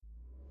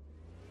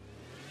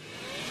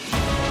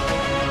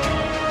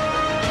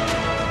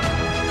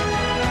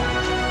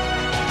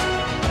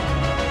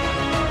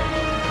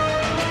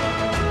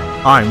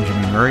I'm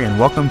Jimmy Murray, and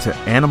welcome to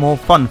Animal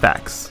Fun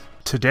Facts.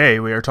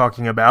 Today we are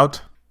talking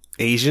about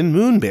Asian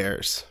moon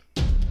bears.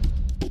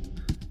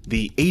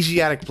 The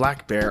Asiatic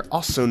black bear,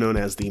 also known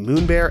as the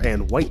moon bear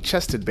and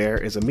white-chested bear,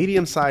 is a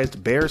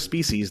medium-sized bear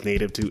species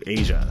native to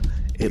Asia.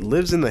 It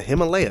lives in the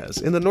Himalayas,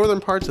 in the northern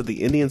parts of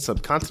the Indian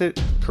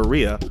subcontinent,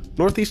 Korea,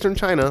 northeastern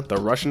China, the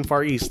Russian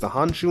Far East, the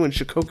Honshu and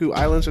Shikoku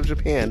Islands of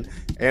Japan,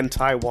 and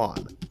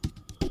Taiwan.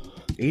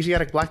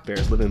 Asiatic black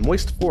bears live in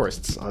moist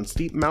forests, on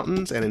steep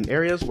mountains, and in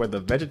areas where the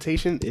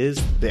vegetation is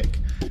thick.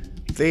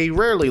 They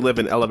rarely live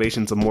in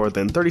elevations of more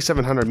than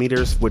 3,700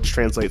 meters, which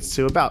translates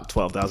to about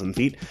 12,000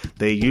 feet.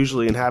 They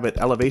usually inhabit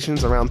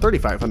elevations around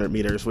 3,500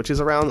 meters, which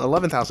is around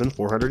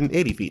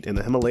 11,480 feet in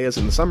the Himalayas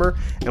in the summer,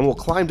 and will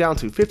climb down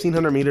to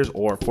 1,500 meters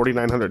or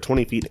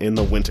 4,920 feet in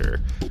the winter.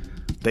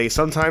 They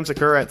sometimes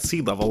occur at sea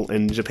level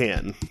in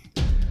Japan.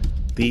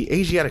 The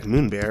Asiatic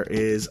moon bear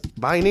is,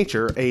 by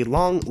nature, a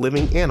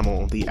long-living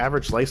animal. The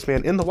average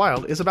lifespan in the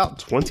wild is about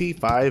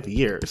 25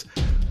 years.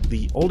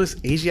 The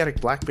oldest Asiatic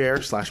black bear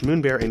 /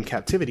 moon bear in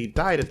captivity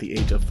died at the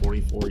age of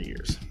 44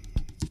 years.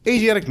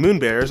 Asiatic moon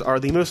bears are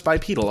the most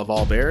bipedal of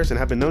all bears and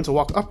have been known to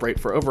walk upright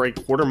for over a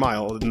quarter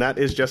mile, and that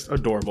is just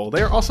adorable.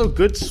 They are also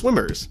good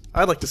swimmers.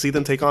 I'd like to see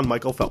them take on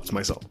Michael Phelps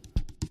myself.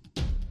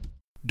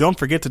 Don't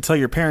forget to tell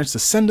your parents to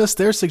send us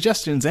their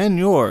suggestions and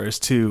yours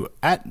to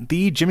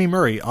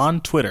 @TheJimmyMurray on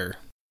Twitter.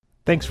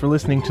 Thanks for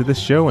listening to this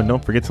show, and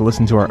don't forget to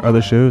listen to our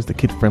other shows, the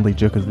Kid-Friendly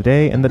Joke of the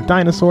Day and the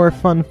Dinosaur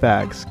Fun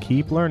Facts.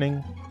 Keep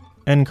learning.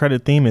 End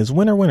credit theme is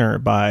Winner Winner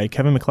by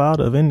Kevin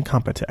MacLeod of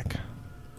Incompetech.